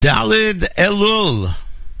Dalid Elul,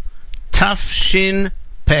 Tafshin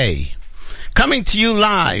Pei. Coming to you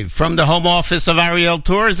live from the home office of Ariel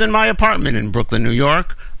Tours in my apartment in Brooklyn, New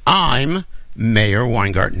York, I'm Mayor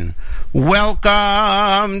Weingarten.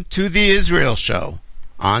 Welcome to the Israel Show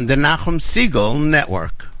on the Nachum Segal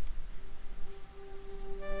Network.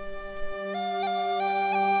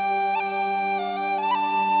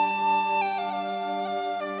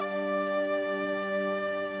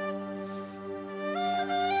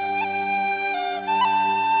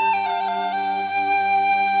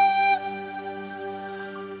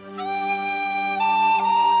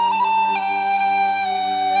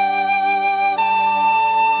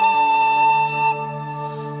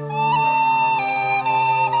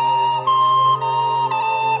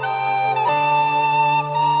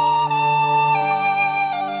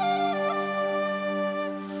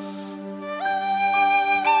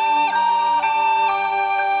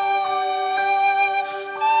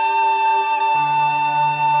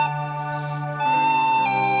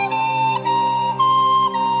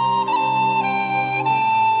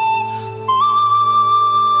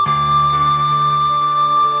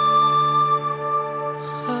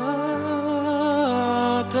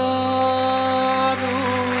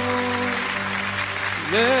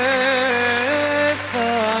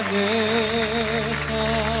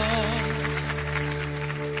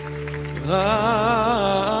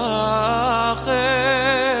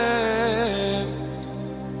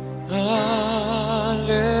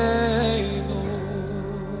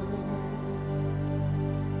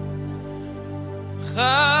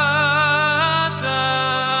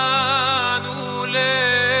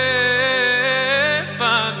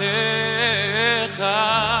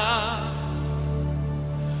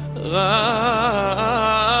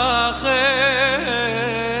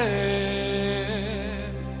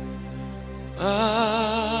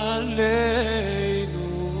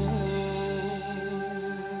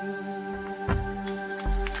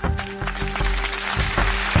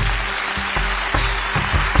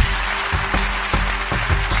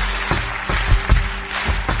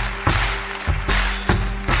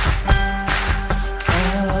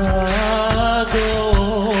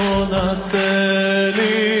 Adon aseh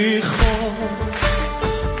lichon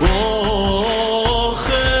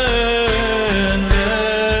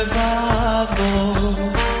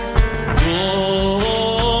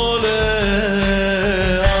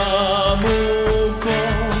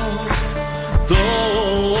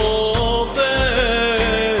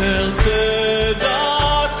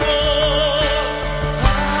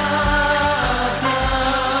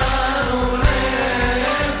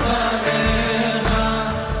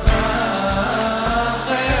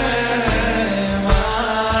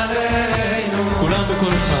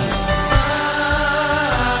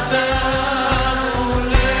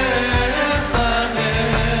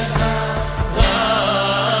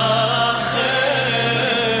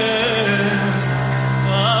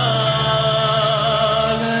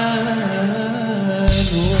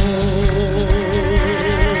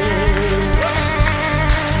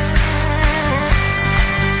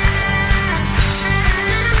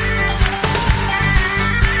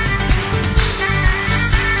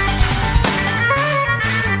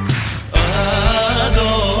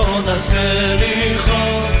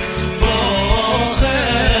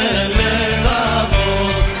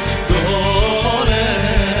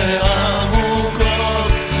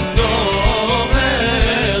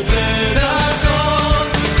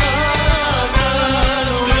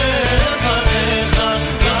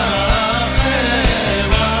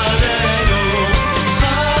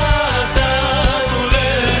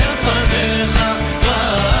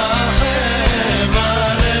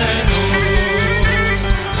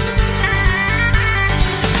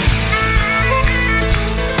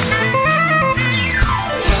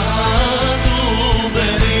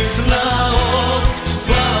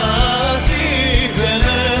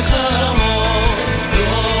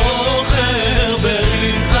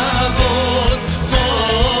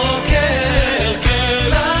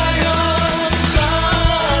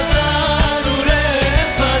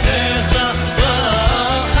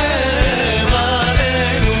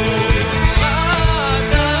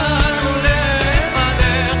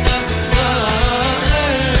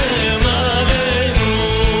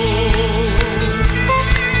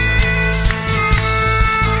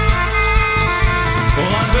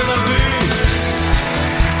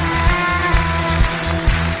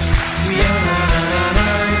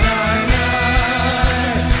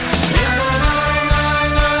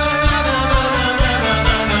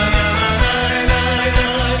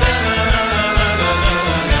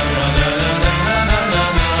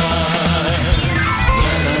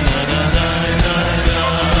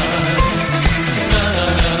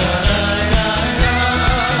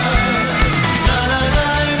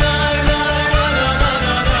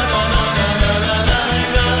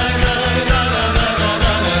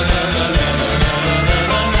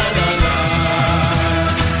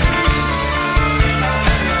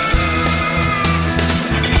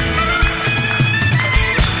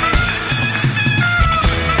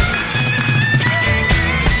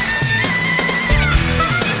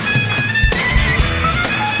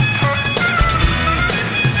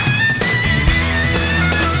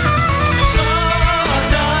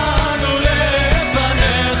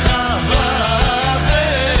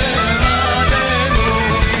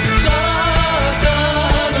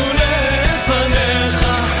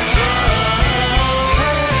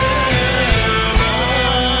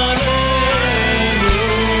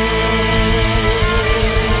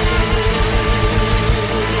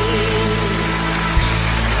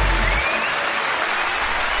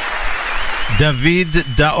David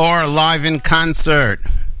Daor live in concert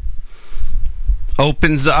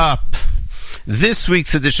opens up this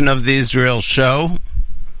week's edition of the Israel Show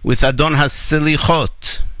with Adon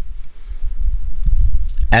HaSilichot,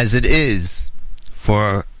 as it is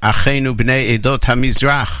for Achenu Bnei Edot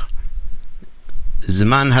HaMizrach,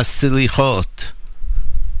 Zman HaSilichot,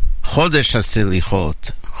 Chodesh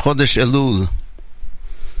HaSilichot, Chodesh Elul,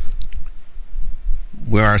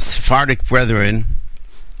 where our Sephardic brethren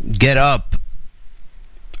get up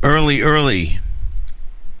early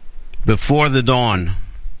before the dawn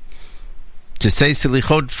to say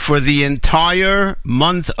Selichot for the entire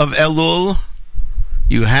month of Elul.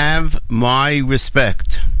 You have my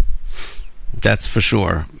respect, that's for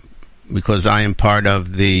sure, because I am part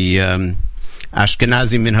of the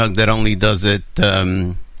Ashkenazi minhag that only does it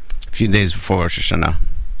a few days before Rosh Hashanah.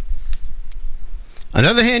 On the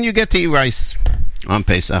other hand, you get to eat rice on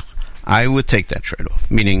Pesach. I would take that trade-off,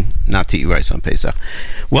 meaning not to eat rice on Pesach.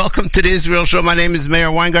 Welcome to the Israel Show. My name is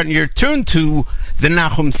Meir Weingarten. You're tuned to the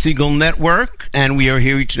Nachum Segal Network, and we are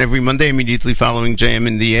here each and every Monday, immediately following JM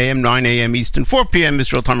in the AM, 9 a.m. Eastern, 4 p.m.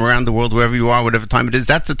 Israel time, around the world, wherever you are, whatever time it is.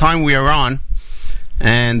 That's the time we are on,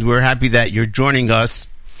 and we're happy that you're joining us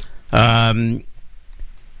as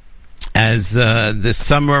the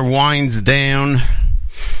summer winds down.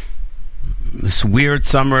 This weird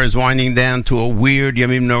summer is winding down to a weird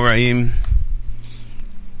Yamim Noraim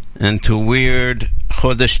and to a weird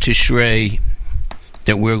Chodesh Tishrei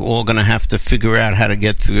that we're all going to have to figure out how to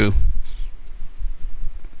get through.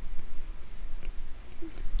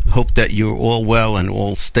 Hope that you're all well and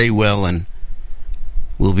all stay well, and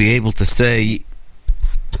we'll be able to say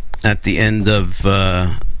at the end of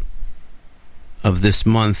this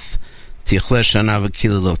month, Tichle Shana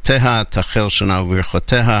V'Kililoteha, Tachel Shana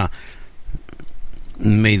V'Irchoteha.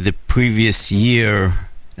 May the previous year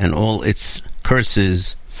and all its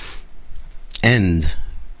curses end,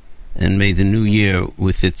 and may the new year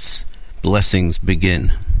with its blessings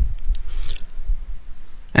begin.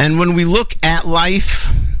 And when we look at life,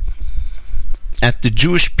 at the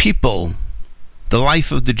Jewish people, the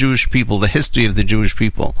life of the Jewish people, the history of the Jewish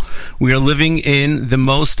people, we are living in the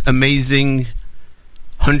most amazing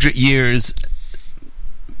 100 years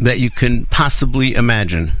that you can possibly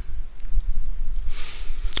imagine.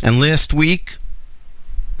 And last week,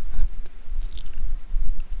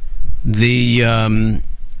 the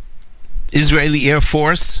Israeli Air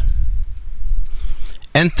Force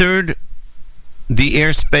entered the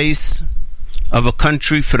airspace of a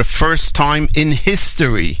country for the first time in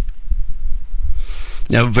history.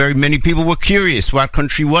 Now, very many people were curious. What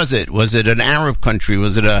country was it? Was it an Arab country?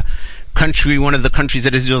 Was it a country, one of the countries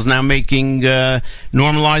that Israel is now having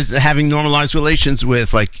normalized relations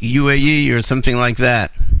with, like UAE or something like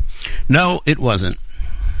that? No, it wasn't.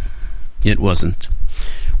 It wasn't.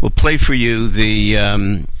 We'll play for you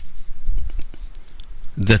the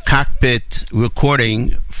cockpit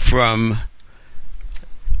recording from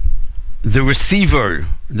the receiver,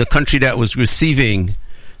 the country that was receiving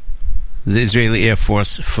the Israeli Air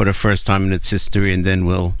Force for the first time in its history, and then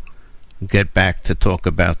we'll get back to talk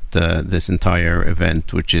about this entire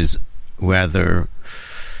event, which is rather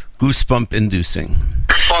goosebump-inducing.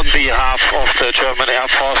 On behalf of the German Air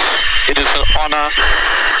Force, it is an honor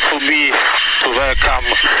for me to welcome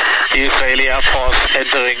the Israeli Air Force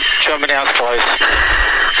entering German airspace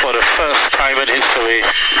for the first time in history.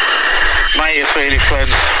 My Israeli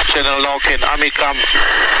friends, General Larkin, Amikam,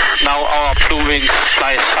 now our Blue Wings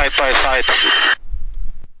fly side by side.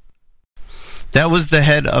 That was the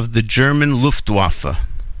head of the German Luftwaffe.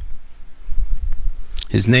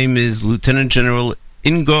 His name is Lieutenant General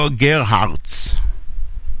Ingo Gerhardt.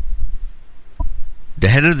 The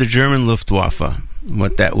head of the German Luftwaffe,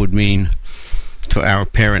 what that would mean to our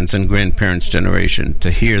parents' and grandparents' generation, to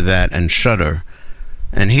hear that and shudder.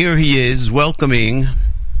 And here he is welcoming,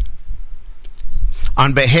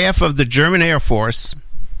 on behalf of the German Air Force,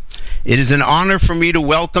 it is an honor for me to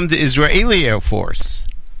welcome the Israeli Air Force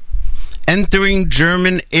entering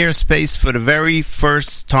German airspace for the very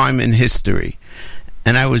first time in history.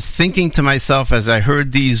 And I was thinking to myself as I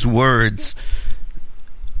heard these words,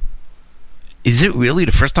 is it really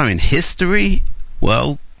the first time in history?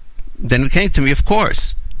 Well, then it came to me, of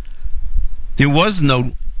course. There was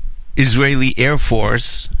no Israeli Air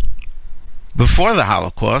Force before the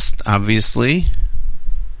Holocaust, obviously.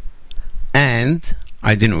 And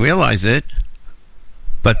I didn't realize it,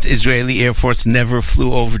 but the Israeli Air Force never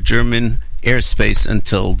flew over German airspace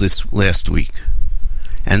until this last week.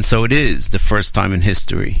 And so it is the first time in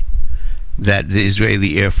history that the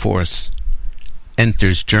Israeli Air Force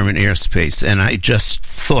enters German airspace. And I just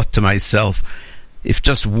thought to myself, if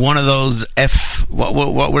just one of those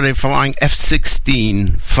what were they flying?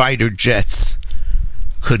 F-16 fighter jets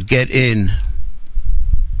could get in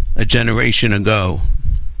a generation ago.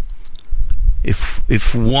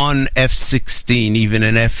 If one F-16, even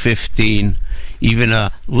an F-15, even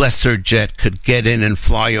a lesser jet could get in and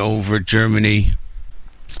fly over Germany.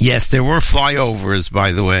 Yes, there were flyovers,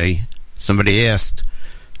 by the way. Somebody asked,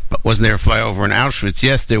 but wasn't there a flyover in Auschwitz?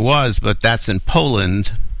 Yes, there was, but that's in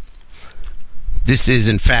Poland. This is,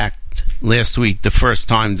 in fact, last week, the first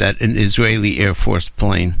time that an Israeli Air Force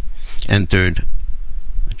plane entered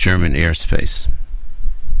German airspace.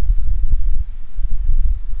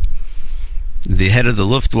 The head of the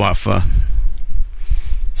Luftwaffe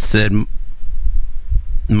said,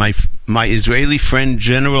 my Israeli friend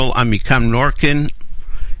General Amikam Norkin,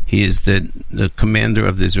 he is the commander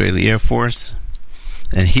of the Israeli Air Force,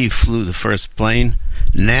 and he flew the first plane.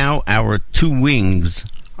 Now our two wings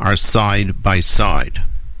are side by side.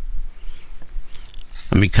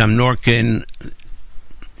 Amikam Norkin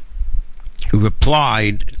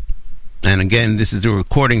replied, and again, this is a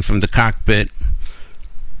recording from the cockpit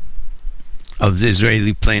of the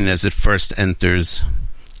Israeli plane as it first enters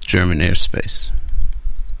German airspace.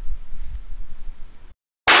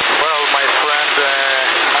 Well, my friend,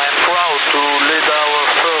 I am proud to lead our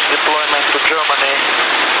first deployment to Germany.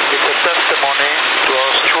 It's a testimony to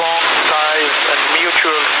our strong ties and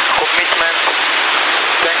mutual commitment.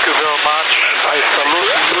 Thank you very much. I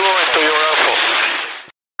salute you and to your effort.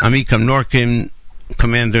 Amikam Norkin,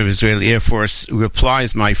 commander of Israeli Air Force,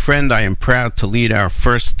 replies, my friend, I am proud to lead our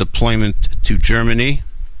first deployment to Germany.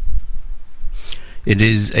 It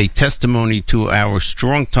is a testimony to our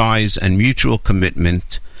strong ties and mutual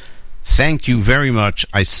commitment. Thank you very much.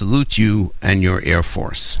 I salute you and your Air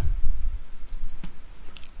Force.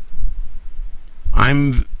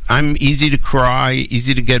 I'm easy to cry,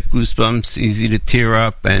 easy to get goosebumps, easy to tear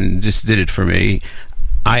up, and this did it for me.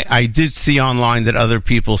 I did see online that other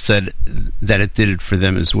people said that it did it for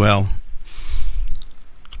them as well.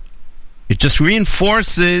 It just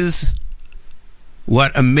reinforces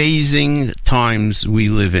what amazing times we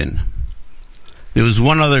live in. There was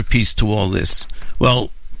one other piece to all this.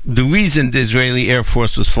 Well, the reason the Israeli Air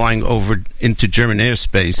Force was flying over into German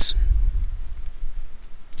airspace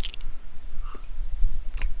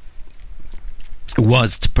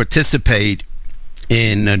was to participate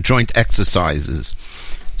in joint exercises.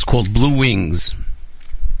 It's called Blue Wings,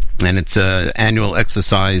 and it's an annual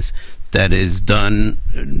exercise that is done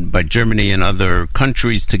by Germany and other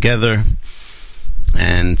countries together.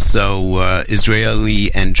 And so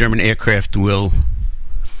Israeli and German aircraft will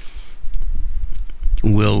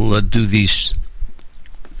do these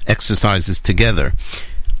exercises together.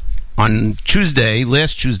 On Tuesday,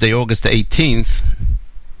 last Tuesday, August 18th,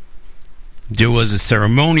 there was a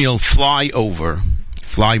ceremonial flyby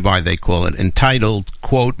they call it, entitled,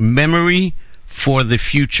 quote, Memory for the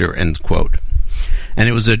Future, end quote. And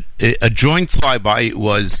it was a joint flyby. It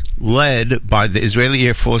was led by the Israeli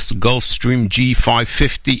Air Force Gulfstream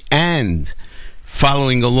G550 and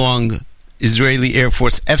following along Israeli Air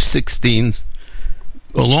Force F-16s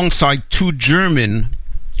alongside two German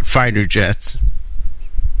fighter jets.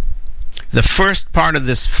 The first part of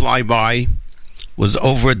this flyby was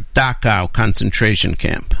over Dachau concentration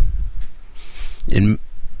camp in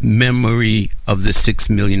memory of the 6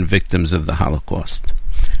 million victims of the Holocaust.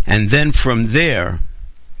 And then from there,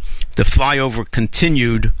 the flyover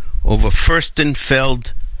continued over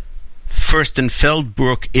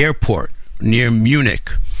Fürstenfeldbruck Airport near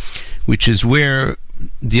Munich, which is where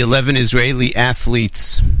the 11 Israeli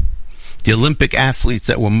athletes, the Olympic athletes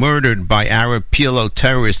that were murdered by Arab PLO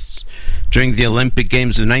terrorists during the Olympic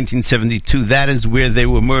Games of 1972, that is where they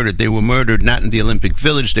were murdered. They were murdered not in the Olympic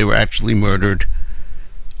Village, they were actually murdered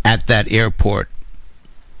at that airport.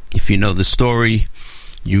 If you know the story,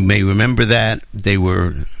 you may remember that. They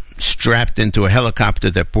were strapped into a helicopter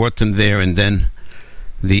that brought them there, and then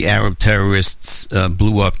the Arab terrorists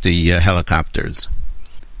blew up the helicopters.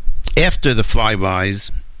 After the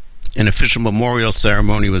flybys, an official memorial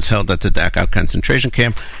ceremony was held at the Dachau concentration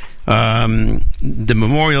camp. The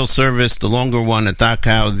memorial service, the longer one at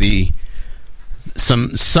Dachau,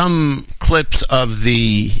 some clips of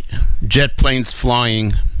the jet planes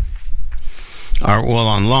flying are all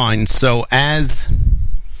online. So as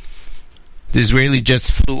the Israeli jets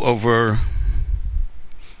flew over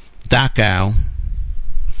Dachau,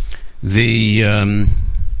 the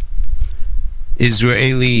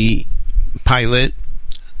Israeli pilot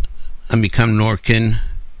Amikam Norkin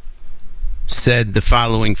said the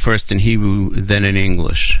following, first in Hebrew, then in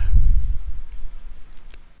English.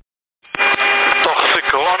 תוך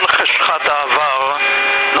זיכרון חשכת העבר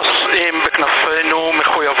נושאים בכנפינו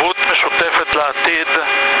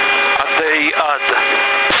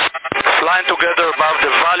flying together above the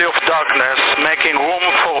valley of darkness, making room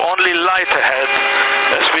for only light ahead,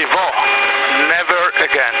 as we vow, never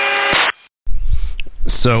again.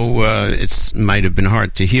 So it might have been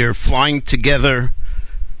hard to hear. Flying together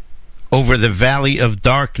over the valley of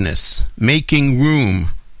darkness, making room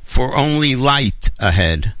for only light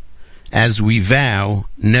ahead, as we vow,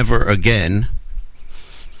 never again.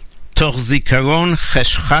 תוך זיכרון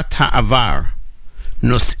חשכת העבר,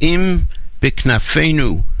 נושאים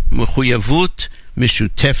בכנפינו מחויבות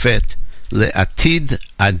משותפת לעתיד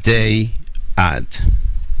עדי עד.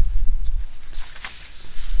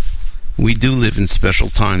 We do live in special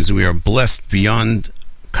times. We are blessed beyond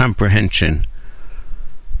comprehension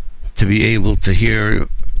to be able to hear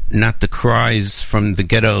not the cries from the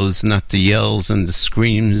ghettos, not the yells and the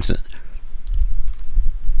screams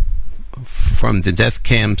from the death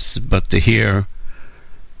camps, but to hear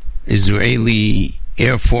Israeli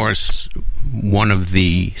Air Force, one of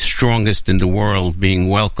the strongest in the world, being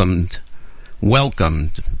welcomed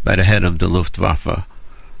by the head of the Luftwaffe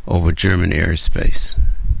over German airspace.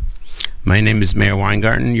 My name is Meir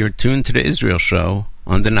Weingarten. You're tuned to the Israel Show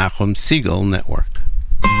on the Nachum Segal Network.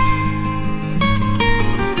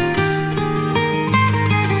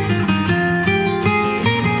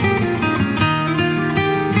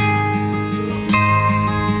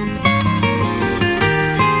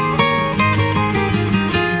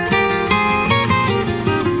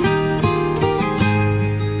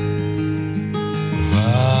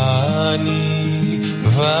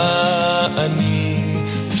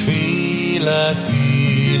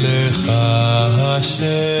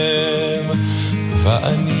 השם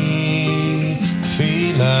ואני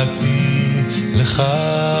תפילתי לך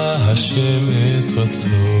השם את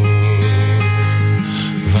רצון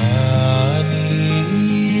ואני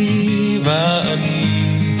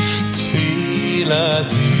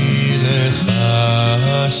תפילתי לך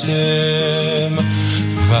השם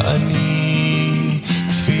ואני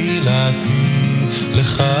תפילתי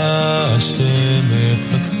לך השם את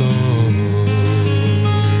רצון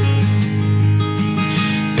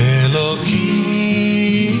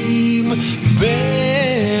אלוקים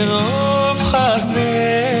ברוב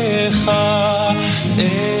חסדך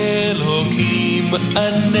אלוקים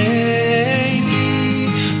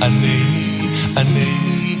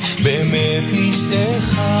ענני באמת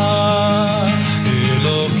אשתך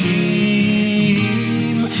אלוקים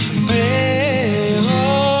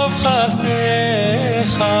ברוב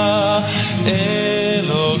חסדך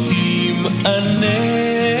אלוקים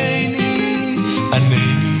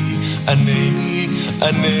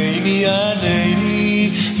ענני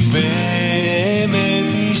באמת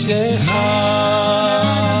אשתך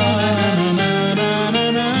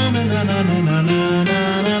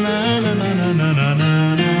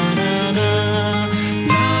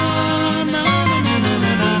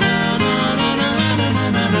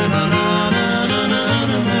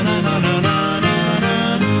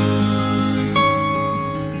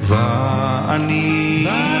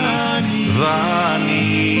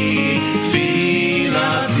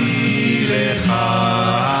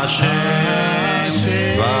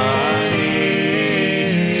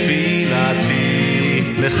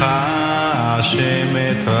השם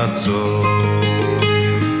את רצון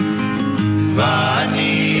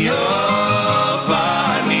ואני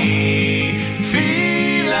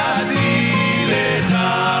תפילתי לך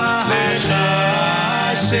השם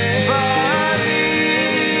ואני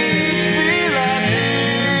תפילתי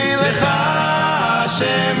לך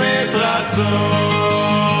השם את רצון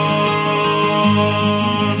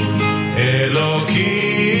אלוקים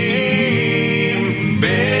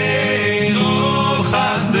ברוב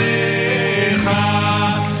חסדך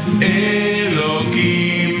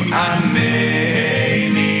אלוקים ענני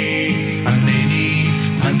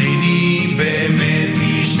באמת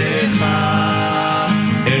אשתך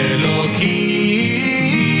אלוקים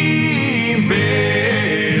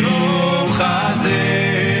ברוב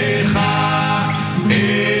חסדך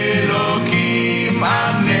אלוקים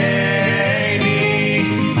ענני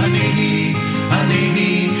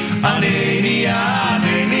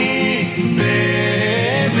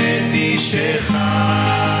באמת אשתך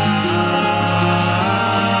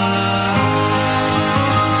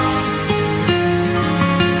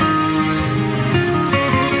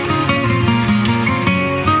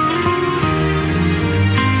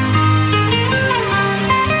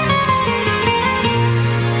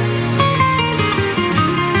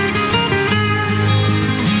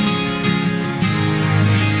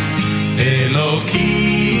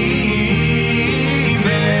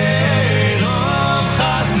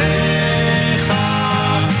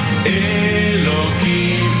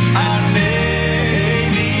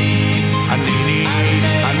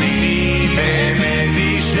ענני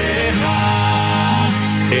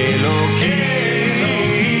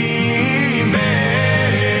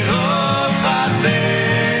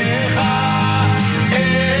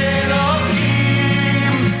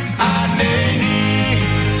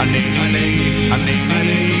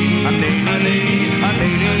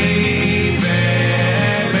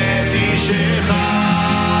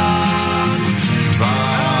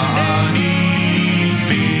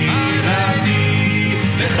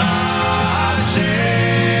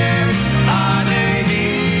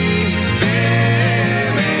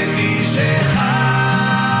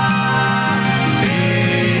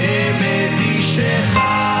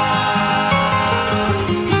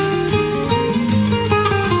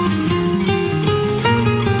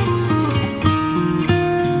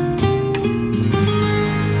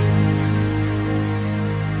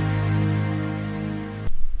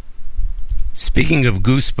Speaking of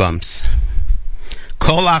goosebumps,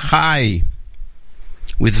 Kol Achai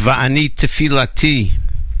with Va'ani Tefilati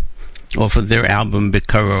off of their album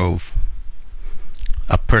Bekarov,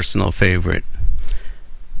 a personal favorite.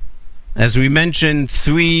 As we mentioned,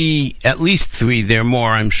 at least three, there are more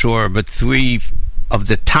I'm sure, but three of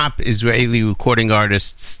the top Israeli recording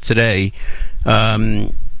artists today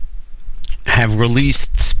have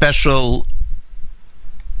released special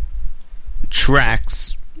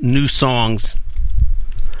tracks, new songs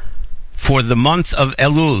for the month of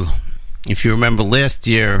Elul. If you remember last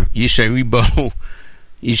year, Yishai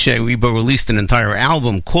Ribo released an entire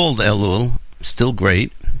album called Elul, still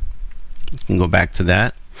great. You can go back to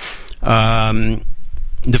that.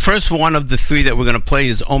 The first one of the three that we're going to play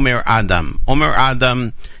is Omer Adam. Omer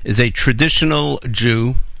Adam is a traditional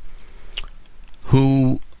Jew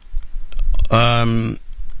who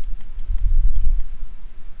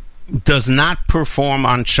does not perform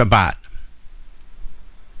on Shabbat.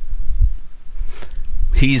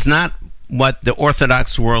 He's not what the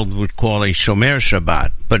Orthodox world would call a Shomer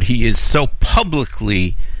Shabbat, but he is so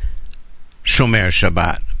publicly Shomer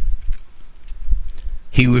Shabbat.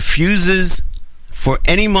 He refuses for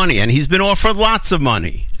any money, and he's been offered lots of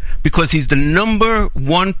money, because he's the number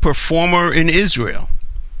one performer in Israel.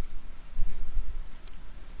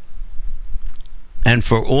 And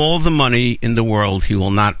for all the money in the world, he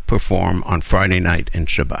will not perform on Friday night and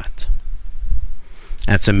Shabbat.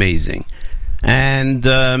 That's amazing. And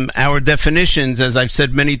our definitions, as I've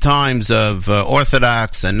said many times, of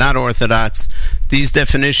Orthodox and not Orthodox, these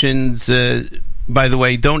definitions, by the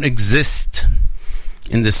way, don't exist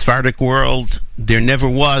in the Sephardic world. There never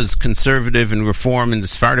was conservative and reform in the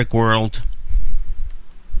Sephardic world.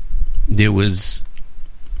 There was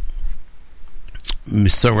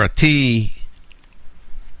Misorati.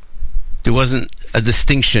 There wasn't a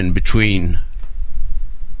distinction between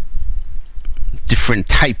different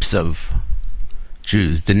types of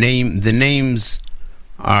Jews. The names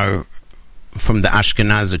are from the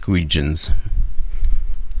Ashkenazic regions.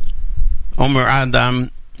 Omer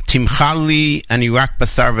Adam, Timchali ani rak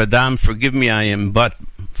basar v'dam. Forgive me, I am but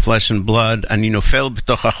flesh and blood. Ani nofel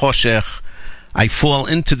b'toch hachoshech. I fall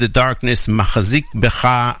into the darkness. Machazik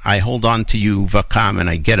becha. I hold on to you. Vakam, and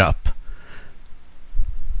I get up.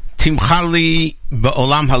 Timchali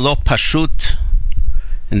ba'olam halo pashut.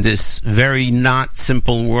 In this very not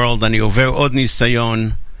simple world, ani over od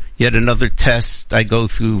nisayon, yet another test I go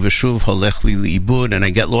through, v'shuv holech li liibud, and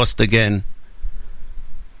I get lost again.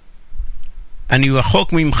 Ani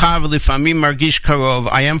rachok mimcha v'lifamim margish karov.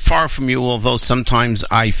 I am far from you, although sometimes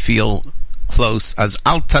I feel close. As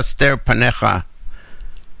al taster panecha,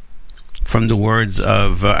 from the words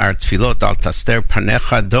of our tefillot, al taster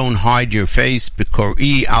panecha, don't hide your face,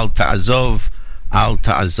 b'kor'i al ta'azov, al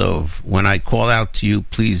ta'azov. When I call out to you,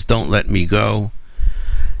 please don't let me go.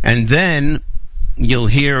 And then you'll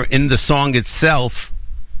hear in the song itself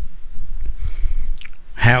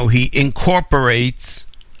how he incorporates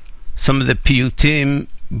some of the piyutim,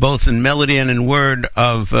 both in melody and in word,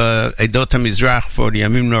 of Edot HaMizrach for the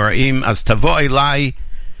Yamim Noraim. As tavo elai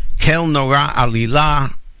kel nora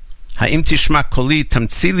alila, ha'im tishma koli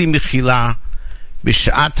tamtzili michila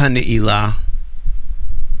b'sha'at ha'ne'ilah.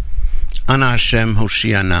 Ana Hashem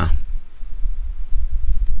Hoshiana.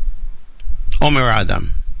 Omer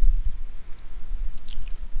Adam,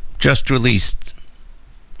 just released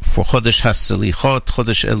for Chodesh HaSelichot,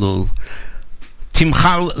 Chodesh Elul.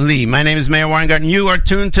 Timchal Li. My name is Meir Weingarten. You are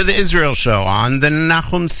tuned to the Israel Show on the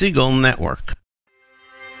Nachum Segal Network.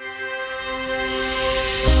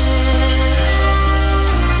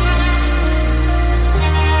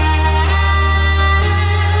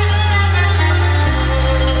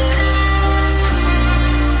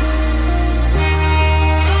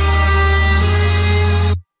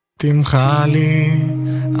 תמחלי,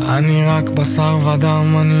 אני רק בשר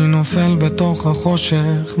ודם, אני נופל בתוך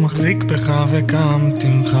החושך, מחזיק בך וקם.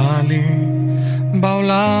 תמחלי,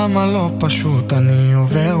 בעולם הלא פשוט, אני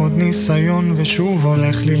עובר עוד ניסיון ושוב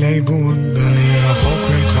הולך לי לאיבוד. אני רחוק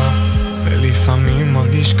ממך ולפעמים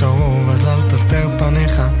מרגיש קרוב, אז אל תסתר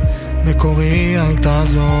פניך, בקורי אל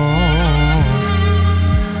תעזוב,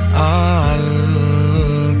 אל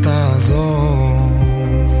תעזוב.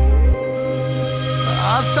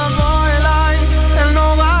 אז תבוא אליי, אל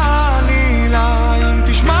נורא עלילה, אם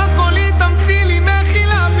תשמע קולי תמציא לי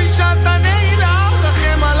מחילה, בשעת הנעילה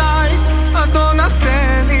רחם עליי, אדון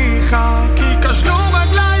עשה ליחה, כי כשלו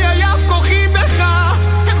רגליי עייף כוחי בך,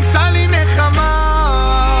 אמצא לי נחמה,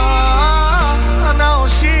 אנא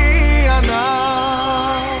הושיענה.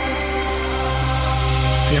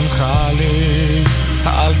 תמחלי,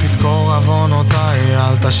 אל תזכור עוונותיי,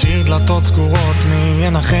 אל תשאיר דלתות סגורות, מי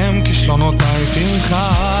ינחם כישלונותיי.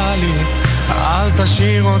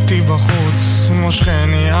 תשאיר אותי בחוץ,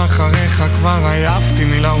 מושכני אחריך, כבר עייפתי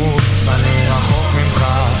מלרוץ. אני רחוק ממך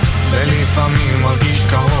ולפעמים מרגיש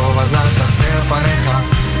קרוב, אז אל תסתר פניך,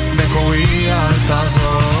 בקוראי אל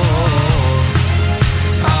תעזוב,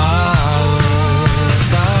 אל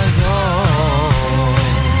תעזוב.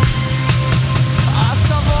 אז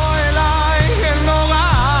תבוא אליי, אל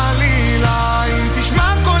נורא עלילה, אם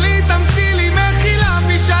תשמע קולי תמציא לי מחילה,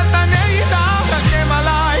 בשעת הנעילה רחם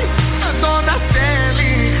עליי, אדון עשה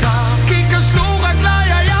ליחה, כי כשלו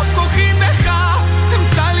רגליי עייף כוחי בך,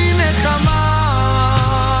 אמצא לי נחמה,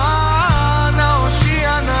 אנא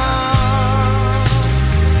הושיענה,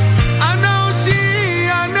 אנא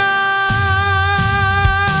הושיענה.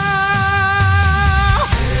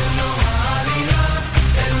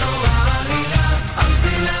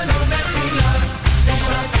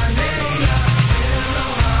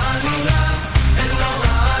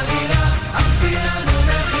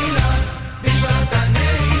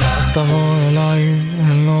 אז תבוא אליי,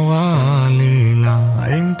 אל נורא עלילה,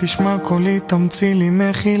 האם תשמע קולי תמציא לי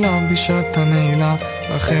מחילה, בשעת הנעילה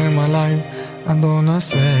רחם עליי, אדון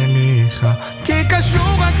עשה ליחה, כי כשלו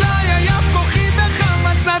רגליי עייף כוחי בך,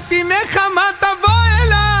 מצאתי נחמה, תבוא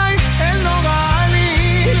אליי, אל נורא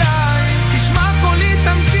עלילה, אם תשמע קולי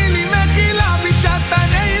תמציא לי מחילה, בשעת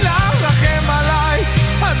הנעילה רחם עליי,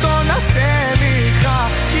 אדון עשה ליחה,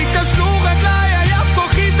 כי כשלו רגליי עייף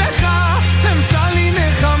כוחי בך, אמצא לי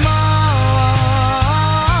נחמה,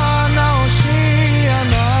 אנא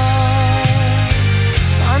הושיענה,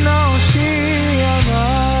 אנא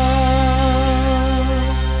הושיענה.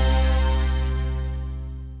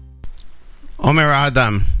 Omer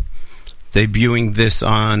Adam, debuting this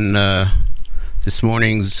on this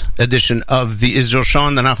morning's edition of the Israel Show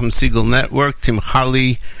on the Nachum Segal Network. Tim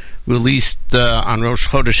Chali released on Rosh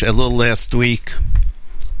Chodesh Elul last week.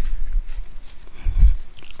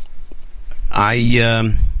 I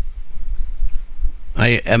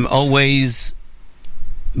am always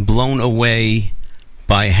blown away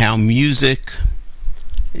by how music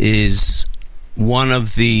is one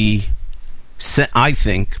of the, I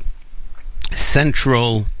think,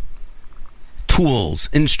 central tools,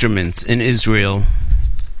 instruments in Israel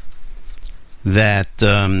that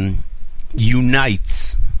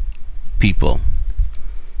unites people.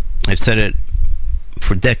 I've said it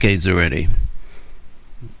for decades already,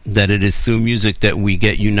 that it is through music that we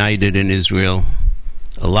get united in Israel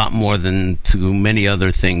a lot more than through many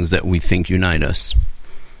other things that we think unite us.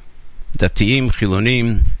 Datiim,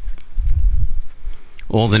 Chilonim,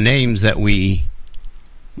 all the names that we,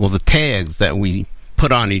 well, the tags that we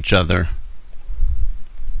put on each other,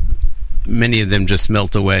 many of them just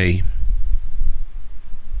melt away.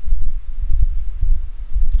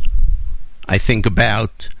 I think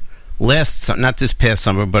about not this past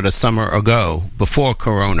summer, but a summer ago, before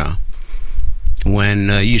Corona, when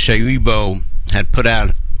Yishai Ribo had put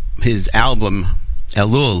out his album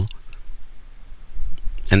Elul,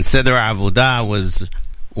 and Seder Avodah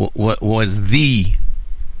was the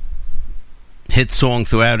hit song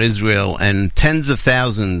throughout Israel, and tens of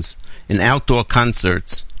thousands in outdoor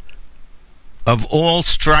concerts of all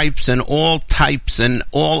stripes and all types and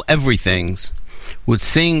all everythings would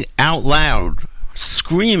sing out loud,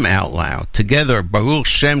 scream out loud together, Baruch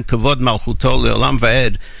Shem Kavod Malchuto Leolam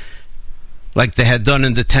Va'ed, like they had done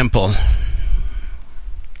in the temple.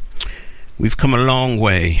 We've come a long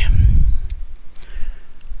way.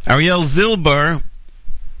 Ariel Zilber,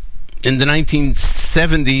 in the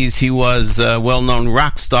 1970s, he was a well-known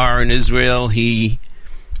rock star in Israel. He,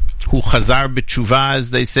 who Chazar B'Tshuva, as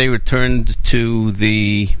they say, returned to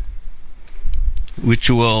the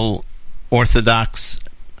ritual Orthodox,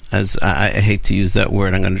 as I hate to use that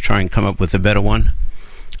word, I'm going to try and come up with a better one,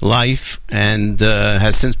 life, and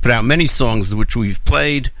has since put out many songs which we've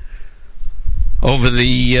played over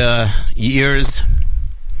the years.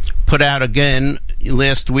 Put out again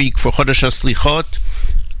last week for Chodesh HaSlichot,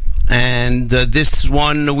 and this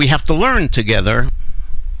one we have to learn together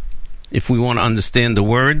if we want to understand the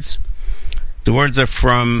words. The words are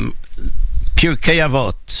from Pirkei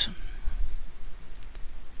Avot,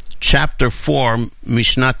 chapter 4,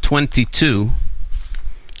 Mishnah 22.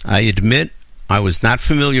 I admit I was not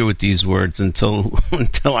familiar with these words until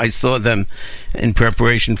I saw them in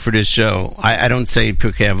preparation for this show. I don't say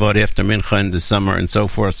Pirkei Avot after Mincha in the summer and so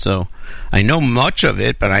forth, so I know much of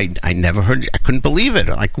it, but I never heard, I couldn't believe it.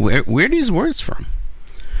 Like, where are these words from?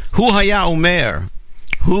 Hu Haya Omer,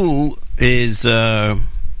 who is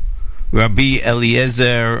Rabbi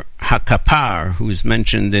Eliezer HaKapar, who is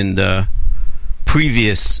mentioned in the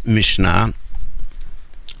previous Mishnah.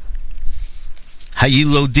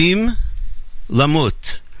 Hayilodim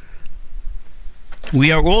Lamut.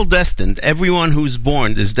 We are all destined. Everyone who's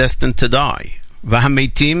born is destined to die.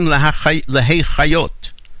 V'hametim lehei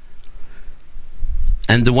chayot.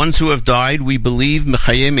 And the ones who have died, we believe,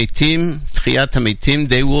 mechayei metim, tchiyat hametim,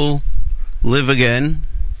 they will live again,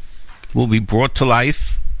 will be brought to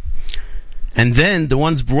life. And then the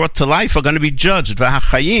ones brought to life are going to be judged.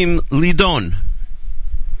 V'hachayim lidon.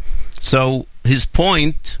 So his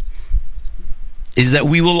point is that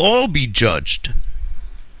we will all be judged.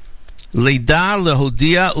 Leida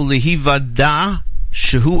lehodia ulehivada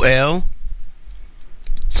shehu el,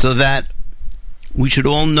 so that we should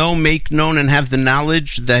all know, make known, and have the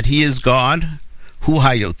knowledge that He is God. Hu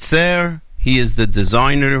hayotzer, He is the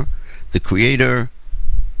designer, the creator.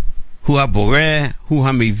 Hu haboreh, Hu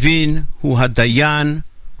hamivin, Hu hadayan,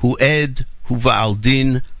 Hu ed, Hu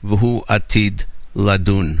va'aldin, v'Hu atid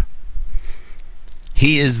ladun.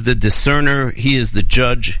 He is the discerner, He is the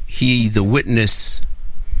judge, He the witness,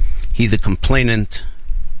 He the complainant,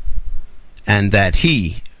 and that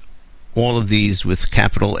He, all of these with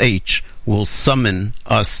capital H, will summon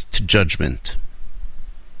us to judgment.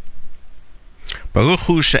 Baruch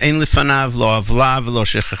Hu she'en lifanav lo avla v'lo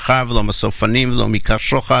shechecha v'lo masofanim v'lo mikar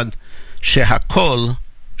shochad shehakol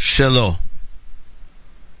shelo.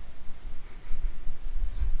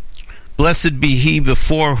 Blessed be He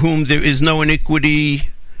before whom there is no iniquity,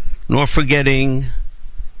 nor forgetting,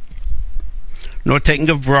 nor taking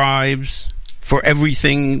of bribes, for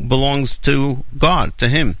everything belongs to God, to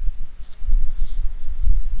Him.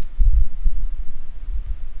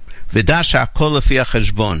 V'dash ha'kol lefi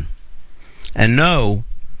ha'cheshbon, and know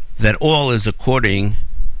that all is according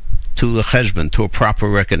to a cheshbon, to a proper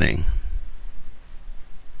reckoning.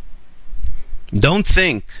 Don't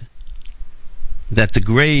think that the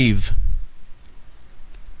grave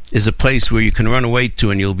is a place where you can run away to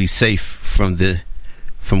and you'll be safe from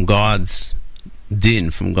God's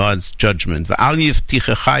din, from God's judgment. V'al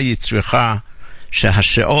yivtichecha yitzrecha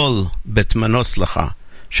shehasheol betmanos lecha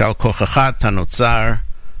shal kochecha tanotzar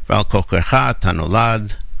v'al kochecha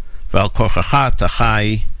tanolad v'al kochecha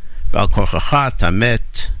tachai v'al kochecha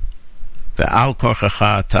tamet v'al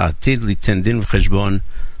kochecha ta'atid liten din v'cheshbon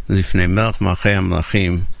lifnei melech malchei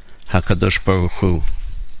hamlachim HaKadosh Baruch Hu.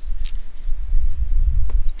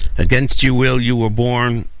 Against your will you were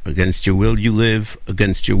born, against your will you live,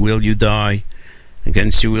 against your will you die,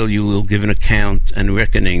 against your will you will give an account and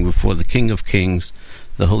reckoning before the King of Kings,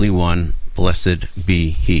 the Holy One, blessed be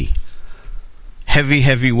He. Heavy,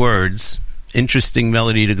 heavy words, interesting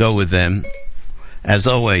melody to go with them. As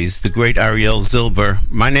always, the great Ariel Zilber.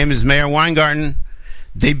 My name is Meir Weingarten,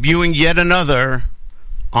 debuting yet another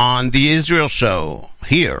on the Israel Show,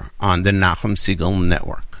 here on the Nachum Segal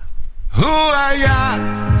Network. הוא היה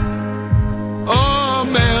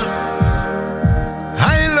אומר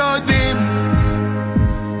הילודים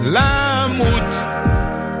למות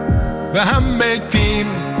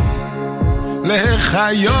והמתים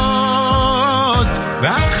לחיות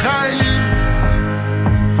והחיים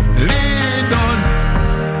לידון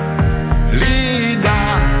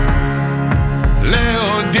לידע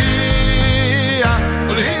להודיע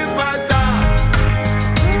ולהיוודע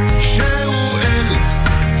שהוא אל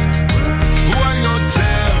הוא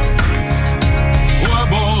היוצר הוא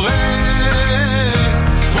הבורא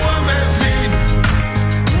הוא המבין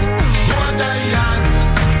הוא הדיין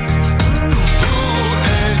הוא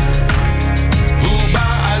עד הוא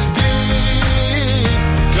בעל דין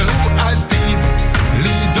והוא עתיד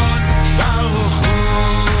לידון ברוך הוא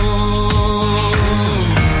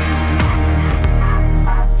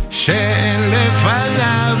שאין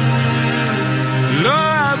לפניו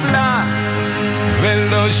לא עוולה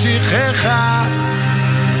ולא שכחה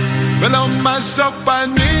ולא משוא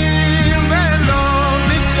פנים ולא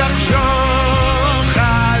מקח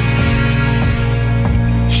שוחד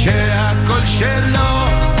שהכל שלו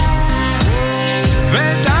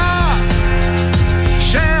ודע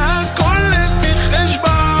שהכל לפי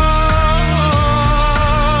חשבון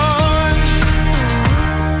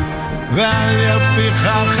ועל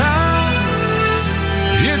יפיחך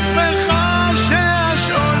יצרך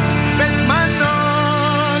שהשאול בית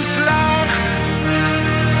מנוס לך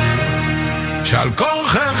שעל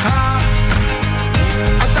כורכך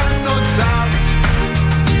אתה נוצר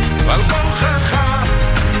ועל כורכך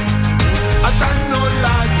אתה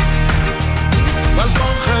נולד ועל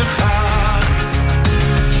כורכך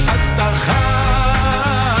אתה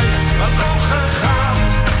חי ועל כורכך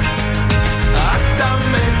אתה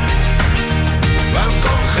מת ועל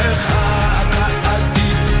כורכך אתה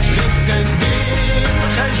עתיד ליתן דין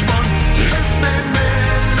וחשבון לפני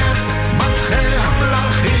מלך מלכי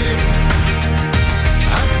המלכים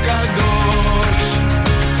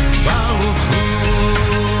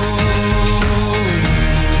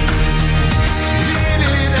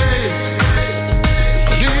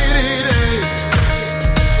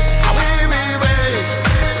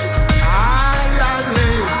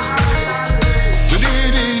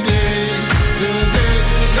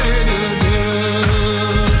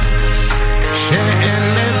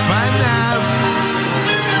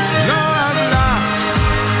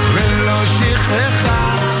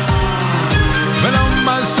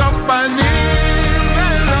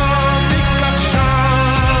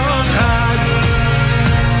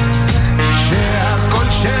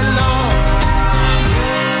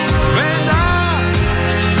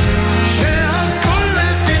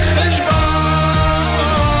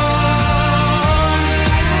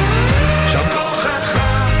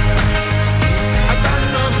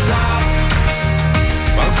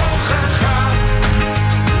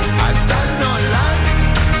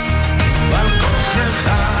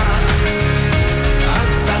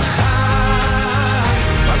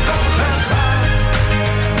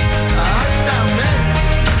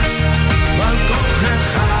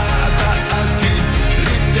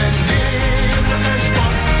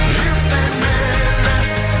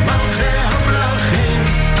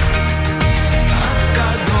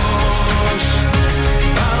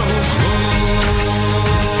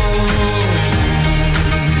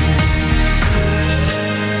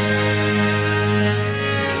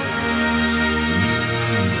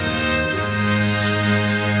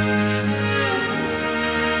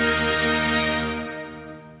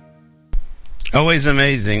Always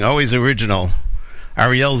amazing, always original.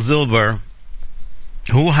 Ariel Zilber,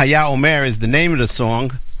 Hu Haya Omer is the name of the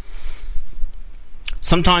song.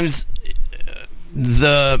 Sometimes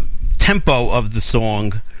the tempo of the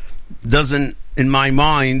song doesn't, in my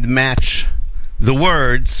mind, match the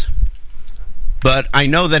words, but I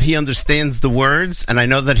know that he understands the words, and I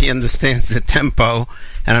know that he understands the tempo,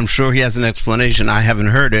 and I'm sure he has an explanation. I haven't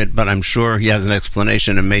heard it, but I'm sure he has an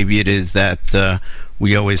explanation, and maybe it is that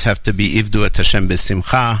we always have to be Ivdu et Hashem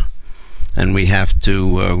b'simcha, and we have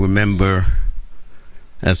to remember,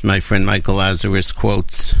 as my friend Michael Lazarus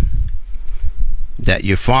quotes, that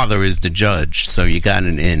your father is the judge, so you got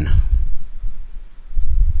an in.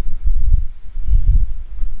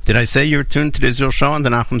 Did I say you're tuned to the Israel Show on the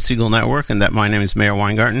Nachum Segal Network and that my name is Meir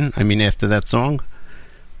Weingarten? I mean, after that song?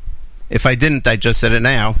 If I didn't, I just said it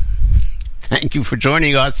now. Thank you for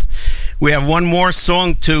joining us. We have one more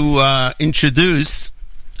song to introduce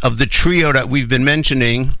of the trio that we've been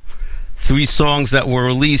mentioning. 3 songs that were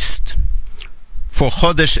released for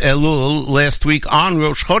Chodesh Elul last week on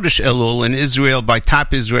Rosh Chodesh Elul in Israel by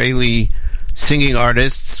top Israeli singing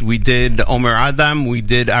artists. We did Omer Adam, we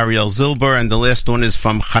did Ariel Zilber, and the last one is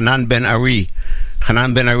from Hanan Ben Ari.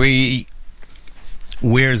 Hanan Ben Ari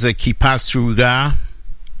wears a kippah sruga.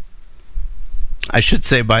 I should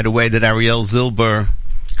say, by the way, that Ariel Zilber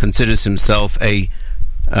considers himself a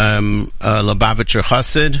Lubavitcher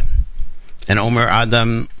Chassid, and Omer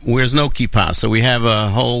Adam wears no kippah. So we have a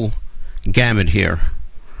whole gamut here.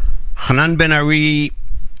 Hanan Ben Ari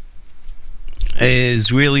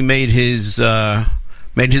has really made his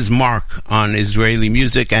mark on Israeli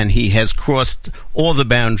music, and he has crossed all the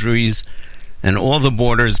boundaries and all the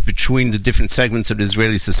borders between the different segments of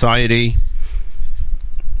Israeli society.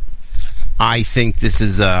 I think this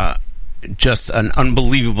is just an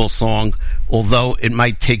unbelievable song, although it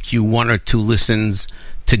might take you 1 or 2 listens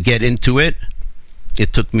to get into it.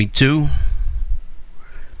 It took me 2.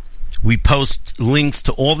 We post links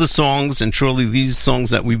to all the songs, and surely these songs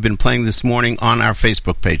that we've been playing this morning, on our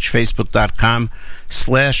Facebook page,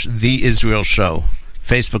 facebook.com/The Israel Show.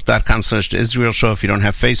 Facebook.com/The Israel Show. If you don't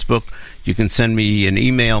have Facebook, you can send me an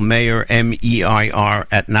email, Meir, M-E-I-R,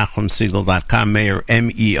 at NachumSegal.com, Meir,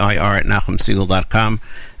 M-E-I-R, at NachumSegal.com,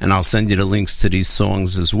 and I'll send you the links to these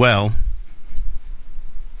songs as well.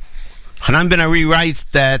 Hanan Ben Ari writes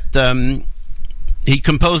that he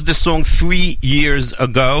composed this song 3 years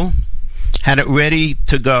ago, had it ready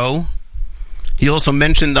to go. He also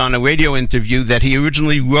mentioned on a radio interview that he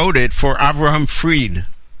originally wrote it for Avraham Fried.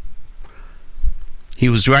 He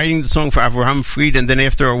was writing the song for Avraham Fried, and then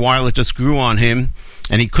after a while it just grew on him,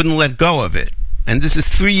 and he couldn't let go of it. And this is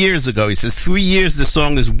 3 years ago. He says 3 years the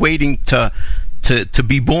song is waiting to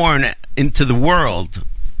be born into the world.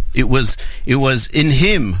 It was in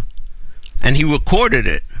him, and he recorded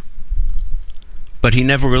it, but he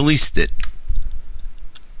never released it.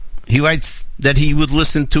 He writes that he would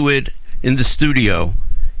listen to it in the studio.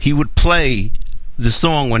 He would play the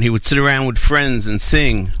song when he would sit around with friends and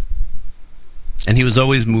sing, and he was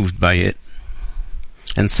always moved by it.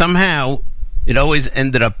 And somehow, it always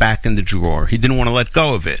ended up back in the drawer. He didn't want to let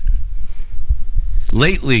go of it.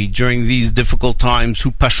 Lately, during these difficult times,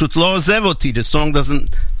 Hu Pashut Lo Ozev Oti, the song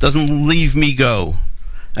doesn't leave me go.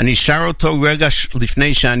 Ani shar oto regash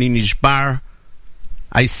lifnei shani nishbar.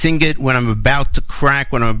 I sing it when I'm about to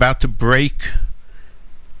crack, when I'm about to break.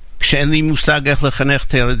 When I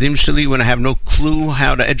have no clue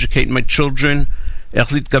how to educate my children. How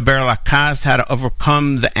to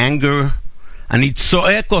overcome the anger. I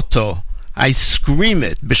scream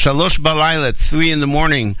it. B'shalosh balayla at 3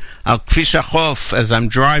 a.m. Al kfish hachof, as I'm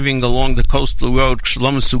driving along the coastal road.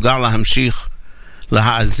 K'shlo mesugal lahamshich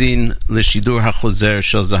laha'azin l'shidur hachozer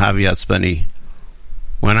shel zahavi atzbani.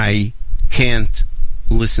 When I can't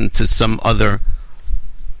listen to some other,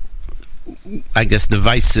 I guess,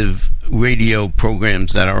 divisive radio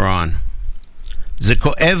programs that are on. Ze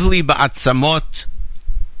ko'ev li ba'atzamot.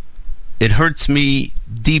 It hurts me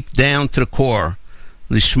deep down to the core.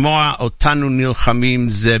 Lishmoa otanu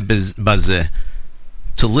nilchamim ze bazeh.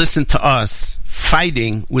 To listen to us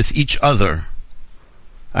fighting with each other.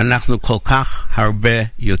 Anachnu kol kach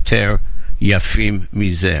harbe yoter yafim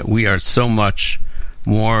mizeh. We are so much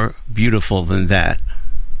more beautiful than that.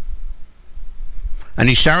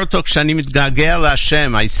 I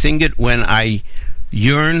sing it when I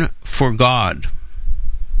yearn for God.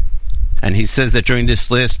 And he says that during this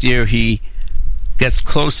last year he gets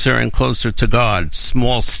closer and closer to God.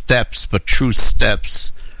 Small steps, but true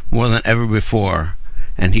steps, more than ever before.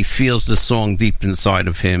 And he feels the song deep inside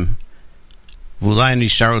of him.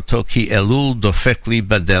 Elul dofek li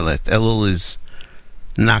badelet. Elul is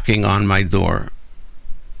knocking on my door.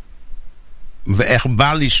 ואיך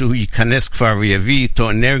בא לי שהוא ייכנס כבר ויביא איתו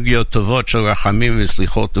אנרגיות טובות של רחמים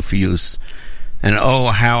וסליחות ופיוס. And oh,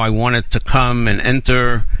 how I wanted to come and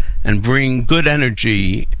enter and bring good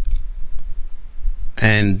energy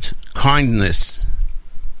and kindness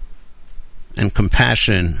and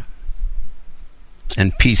compassion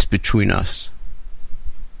and peace between us.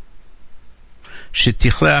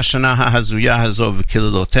 שתכלה השנה ההזויה הזו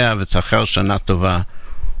וקללותיה ותחל שנה טובה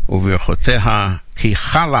וברכותיה כי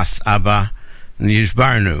חלס אבא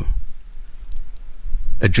נשברנו.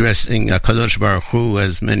 Addressing HaKadosh Baruch Hu,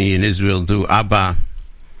 as many in Israel do, Abba,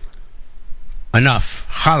 enough,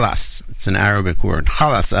 chalas, it's an Arabic word,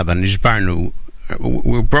 chalas Abba, nishbarnu,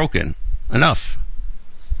 we're broken, enough.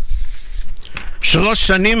 Shalosh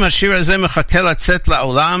shanim hashir hazeh mechakeh latzet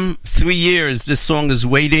la'olam, 3 years this song is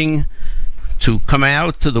waiting to come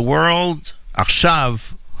out to the world.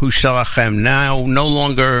 Achshav hu shalachem, now no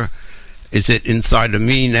longer is it inside of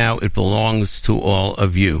me, now it belongs to all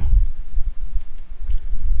of you.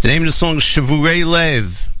 The name of the song is Shavurei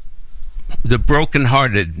Lev, the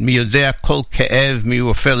broken-hearted. Mi yodea kol ke'ev, mi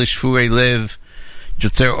u'ofel shvurei lev,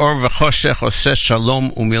 yotzer or v'choshech, oseh shalom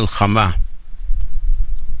u'milchama. I'm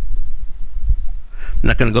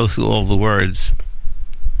not going to go through all the words,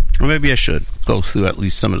 or maybe I should go through at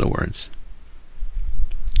least some of the words.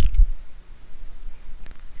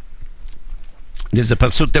 There's a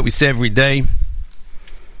pasuk that we say every day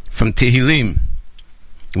from Tehillim.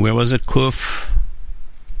 Where was it? Kuf.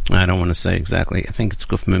 I don't want to say exactly. I think it's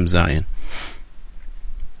Kuf Mem Zayin.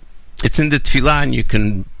 It's in the Tefillah, and you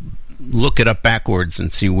can look it up backwards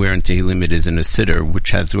and see where in Tehillim it is in a Siddur, which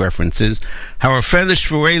has references. Harofeh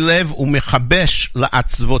l'shvurei lev u'mechabesh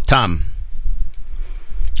la'atzvotam.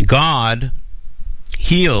 God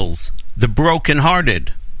heals the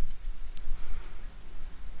broken-hearted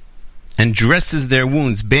and dresses their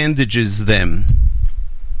wounds, bandages them.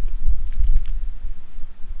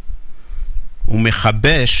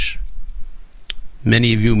 Umechabesh,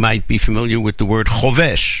 many of you might be familiar with the word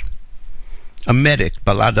chovesh, a medic.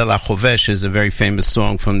 Balad ala chovesh is a very famous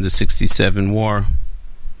song from the 67 war.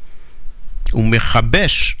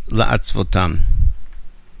 Umechabesh la'atzvotam,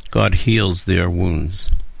 God heals their wounds.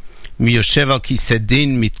 Miyoshev al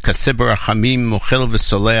kisedin mitkaseh barachamim mochel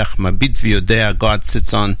v'soleach mabit v'yodea, God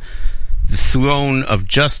sits on the throne of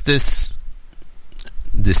justice,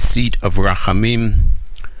 the seat of rachamim.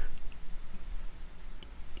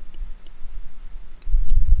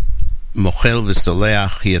 Mochel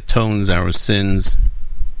v'soleach, he atones our sins.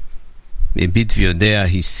 Mebit v'yodea,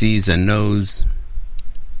 he sees and knows.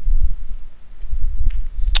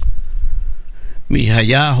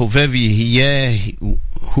 Mihaya hoveh v'yeh,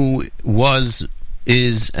 who was,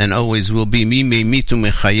 is, and always will be. Mi meimitu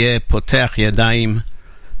mechayeh, potech yadayim,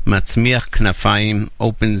 matzmiach knafayim,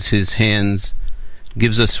 opens his hands,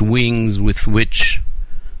 gives us wings with which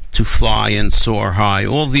to fly and soar high.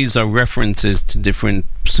 All these are references to different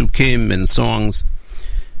psukim and songs.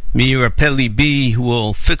 Mi yirapeh libi, who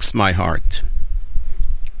will fix my heart.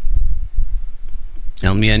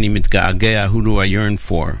 El mi ani mitga'agea, who do I yearn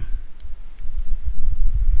for?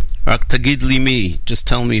 Rak tagid li mi, just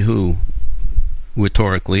tell me who,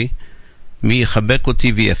 rhetorically. Mi yechabek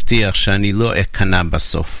oti v'yavtiach shani lo ekana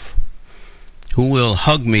basof. Who will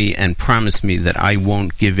hug me and promise me that I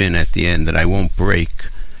won't give in at the end, that I won't break,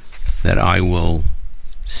 that I will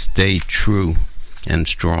stay true and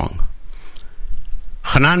strong.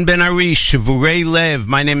 Hanan Ben Ari, Shavurei Lev.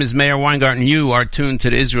 My name is Meir Weingarten. You are tuned to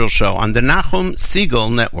the Israel Show on the Nachum Segal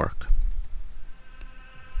Network.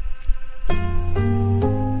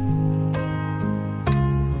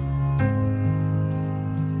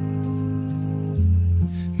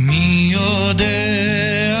 Mi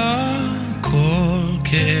yodea kol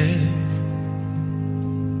kev,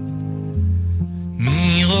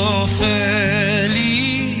 mi rofeh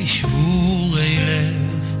li shvurei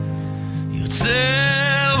lev,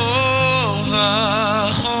 yotzer or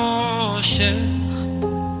v'choshech,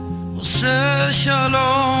 oseh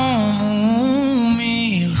shalom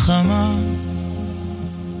u'milchama.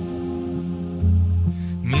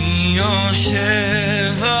 Mi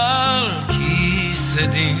yoshev al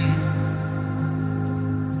kisedin,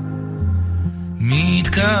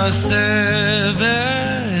 מתכסה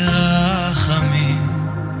ברחמים,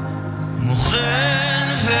 מוכן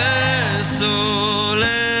וסולח,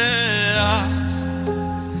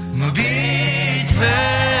 מביט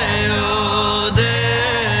ויודע,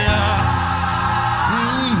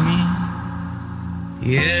 ומי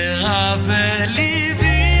ירפא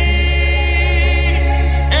ליבי,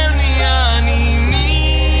 אל מי אני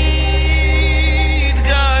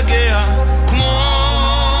מתגעגע,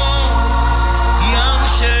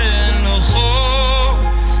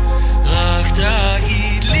 רק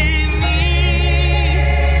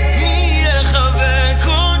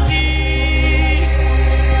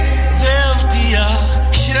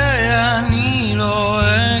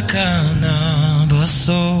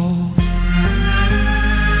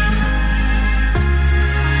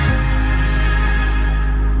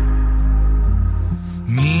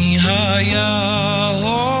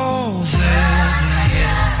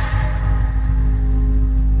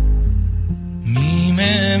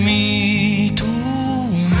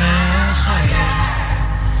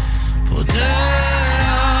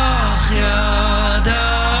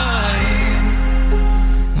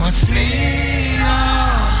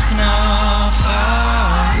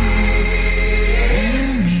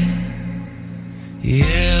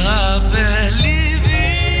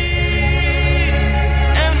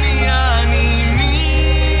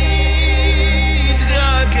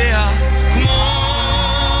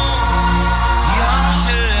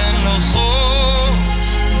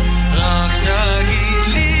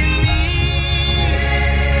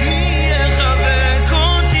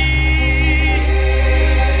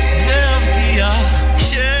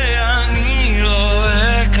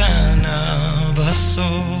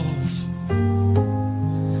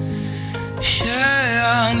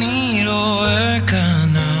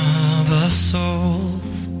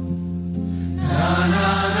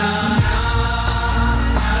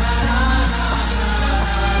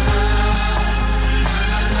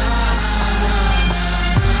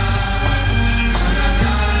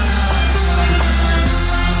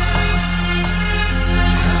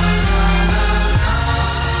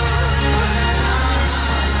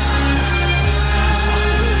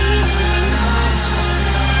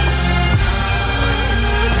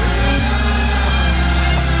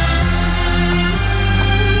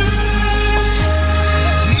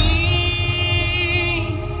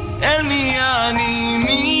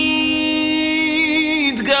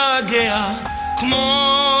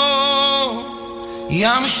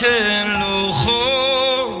ים שאין לו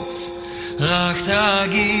חוף, רק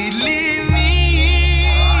תגיד לי מי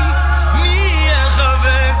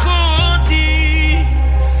יחבק אותי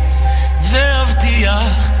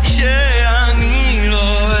והבטיח שאני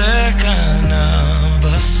לא אכנע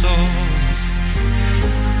בסוף,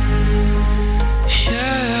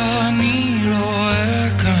 שאני לא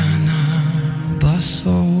אכנע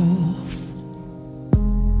בסוף.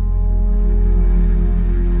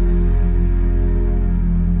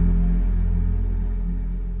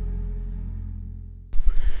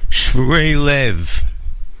 Shvrei Lev,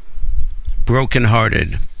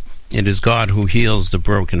 broken-hearted. It is God who heals the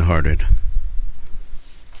broken-hearted.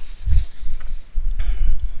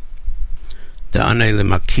 Da'anei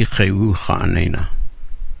lemakiche rucha anena.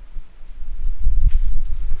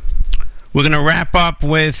 We're going to wrap up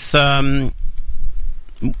with a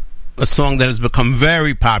song that has become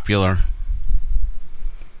very popular,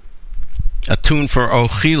 a tune for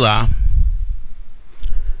Ochila,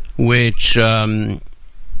 which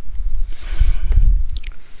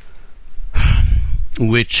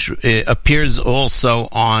appears also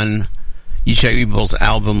on Yishai Ebel's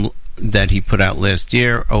album that he put out last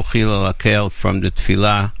year, Ochila Lakel, from the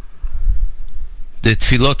Tefillah. The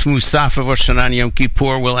Tefillot Musaf of Rosh Hashanah and Yom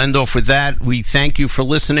Kippur. We'll end off with that. We thank you for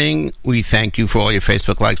listening. We thank you for all your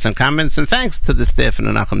Facebook likes and comments. And thanks to the staff in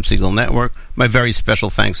the Nachum Segal Network. My very special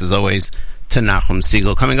thanks, as always, to Nachum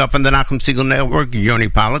Segal. Coming up on the Nachum Segal Network, Yoni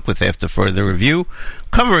Pollack with After Further Review,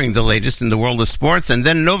 covering the latest in the world of sports. And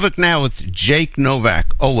then Novak Now with Jake Novak.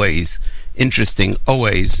 Always interesting,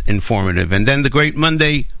 always informative. And then the Great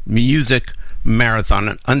Monday Music Marathon.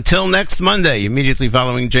 Until next Monday, immediately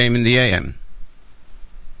following JM in the AM.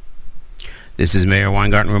 This is Mayor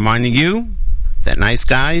Weingarten reminding you that nice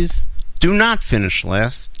guys do not finish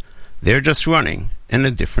last. They're just running in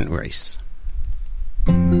a different race.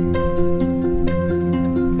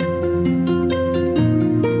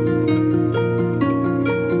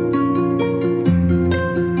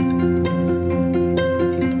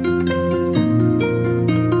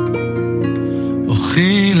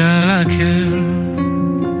 אוחיל על הקל,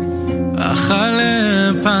 אכל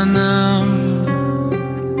פניו,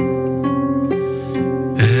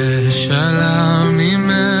 אשאלה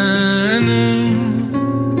ממנו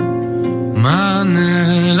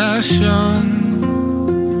מענה לשון,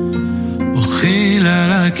 אוחיל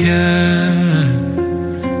על הקל,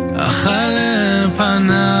 אכל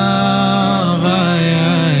פניו,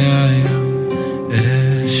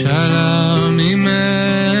 אשאלה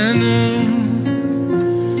ממנו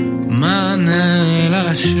מענה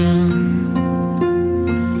לשון,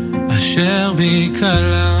 אשר בי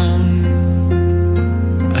כלם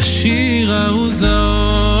השיר העוזו,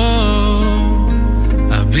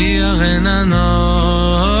 אביע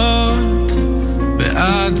רננות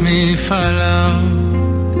בעד מפעליו,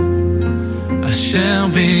 אשר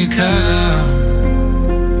בי כלם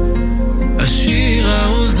השיר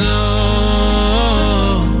העוזו,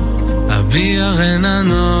 אביע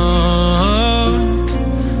רננות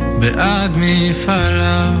בעד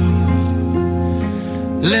מפעליו,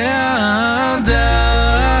 לאדם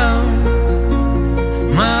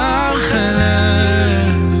מחלב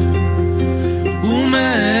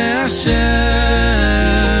ומאשר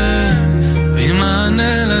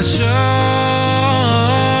וימענה לשון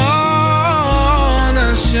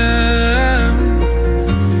השם,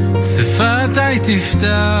 שפתי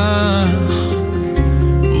תפתח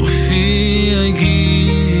ופי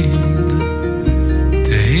יגיד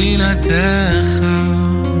תהילתך.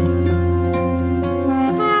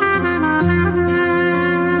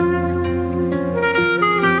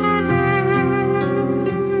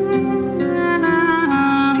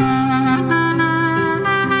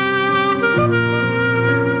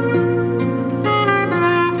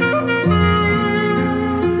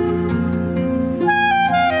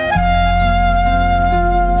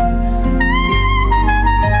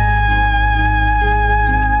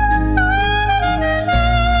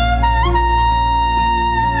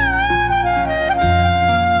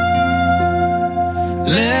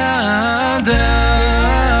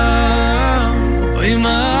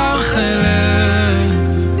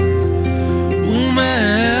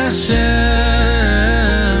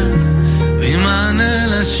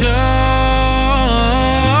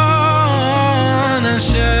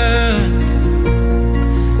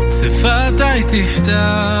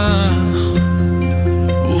 תפתח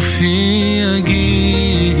ופי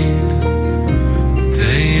יגיד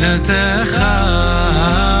תהילתך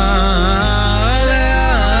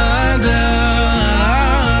לאדם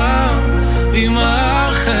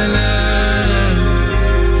עמך לב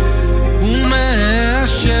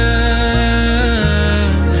ומאשר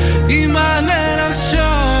עמנה לשם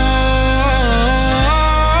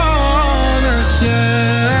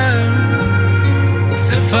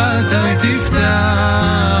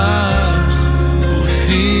תפתח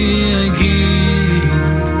ופי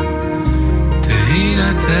יגיד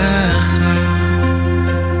תהילתך.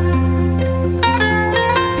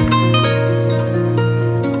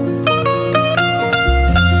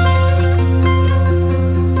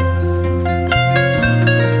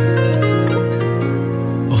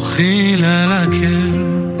 אוכיל על הקל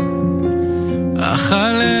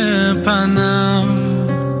אכל לפניו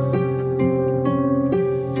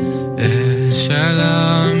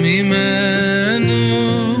אשאלה ממנו